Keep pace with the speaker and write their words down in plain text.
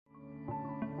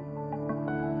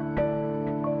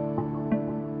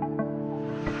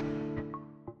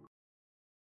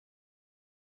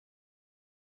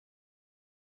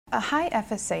A high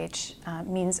FSH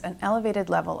means an elevated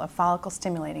level of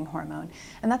follicle-stimulating hormone,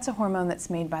 and that's a hormone that's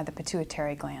made by the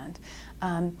pituitary gland.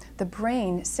 The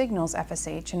brain signals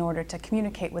FSH in order to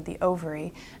communicate with the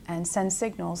ovary and send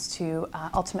signals to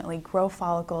ultimately grow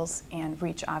follicles and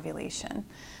reach ovulation.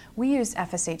 We use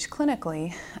FSH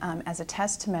clinically as a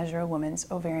test to measure a woman's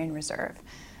ovarian reserve.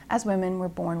 As women, we're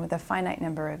born with a finite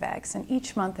number of eggs, and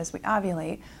each month as we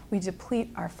ovulate, we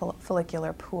deplete our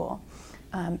follicular pool.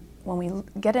 When we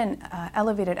get an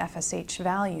elevated FSH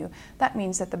value, that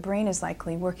means that the brain is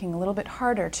likely working a little bit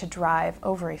harder to drive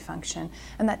ovary function,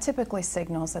 and that typically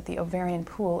signals that the ovarian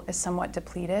pool is somewhat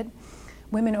depleted.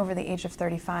 Women over the age of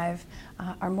 35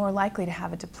 are more likely to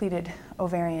have a depleted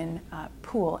ovarian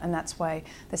pool, and that's why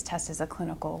this test is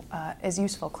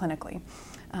useful clinically.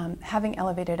 Having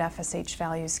elevated FSH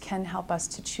values can help us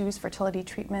to choose fertility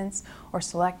treatments or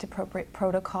select appropriate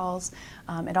protocols.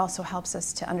 It also helps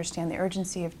us to understand the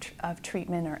urgency of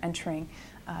treatment or entering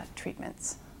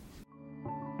treatments.